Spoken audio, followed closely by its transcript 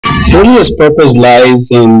Brillio's purpose lies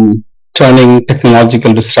in turning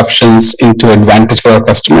technological disruptions into advantage for our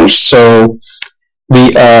customers. So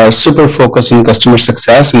we are super focused on customer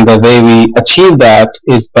success, and the way we achieve that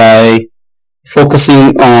is by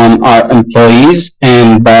focusing on our employees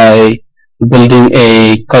and by building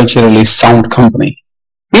a culturally sound company.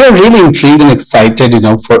 We are really intrigued and excited,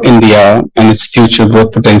 for India and its future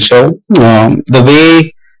growth potential. The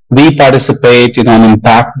way we participate, and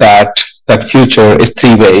impact that future is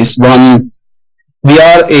three ways. One, we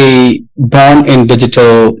are a born in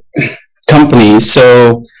digital company,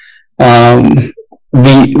 so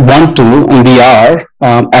we want to, and we are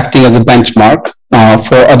acting as a benchmark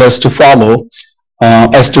for others to follow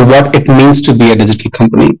as to what it means to be a digital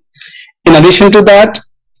company. In addition to that,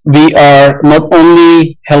 we are not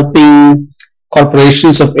only helping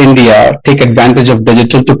corporations of India take advantage of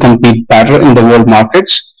digital to compete better in the world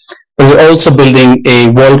markets, but we're also building a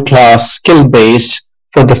world-class skill base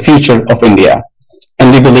for the future of India.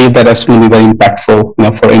 And we believe that that's going to be very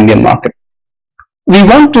impactful for Indian market. We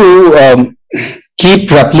want to keep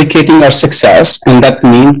replicating our success, and that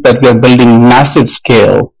means that we are building massive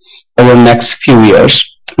scale over the next few years.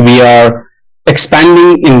 We are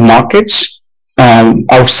expanding in markets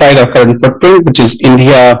outside our current footprint, which is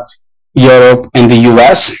India, Europe, and the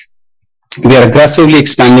US. We are aggressively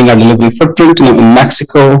expanding our delivery footprint in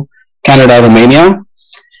Mexico, Canada, Romania.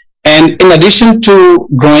 And in addition to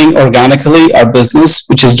growing organically our business,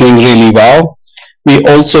 which is doing really well, we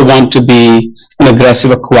also want to be an aggressive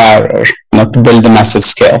acquirer, to build a massive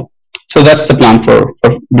scale. So that's the plan for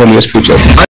Brillio's future.